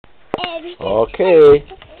Okay.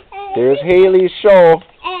 There's Haley's show.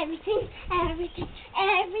 Everything, everything,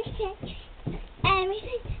 everything,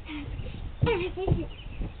 everything, everything,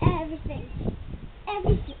 everything,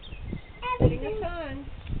 everything, everything,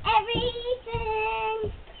 everything.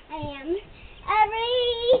 I am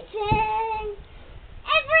everything,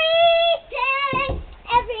 everything,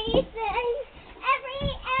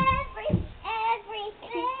 everything,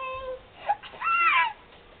 everything,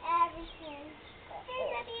 everything.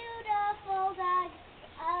 There's a beautiful dog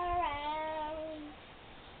around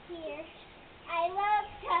here. I love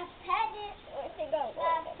to pet it.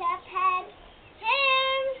 Love to pet him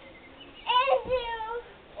and you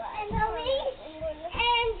and the leash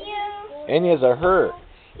and you. And he has a her.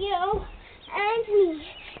 You and me.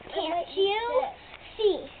 Can't you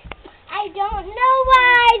see? I don't know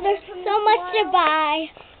why there's so much to buy.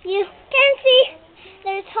 You can see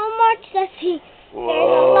there's so much to see. There's a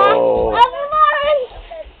lot of lunch.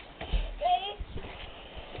 Hey.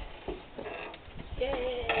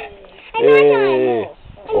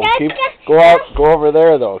 Oh, go over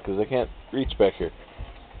there though, because I can't reach back here.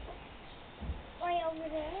 Right over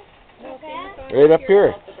there. Okay. Right up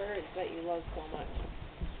here. The birds that you love so much.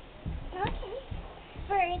 Okay.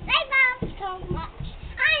 Birds I love so much.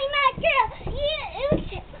 I'm a girl.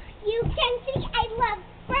 You can see I love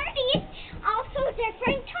birdies. Also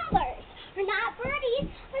different colors. We're not birdies,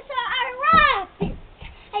 but so are robins.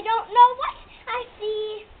 I don't know what I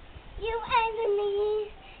see. You and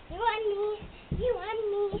me. You and me. You and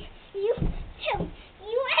me. You too.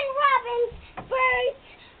 You and robins. Birds.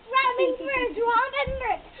 Robin birds. Robin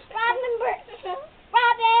birds. Robin birds.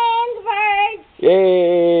 Robin birds. Yay!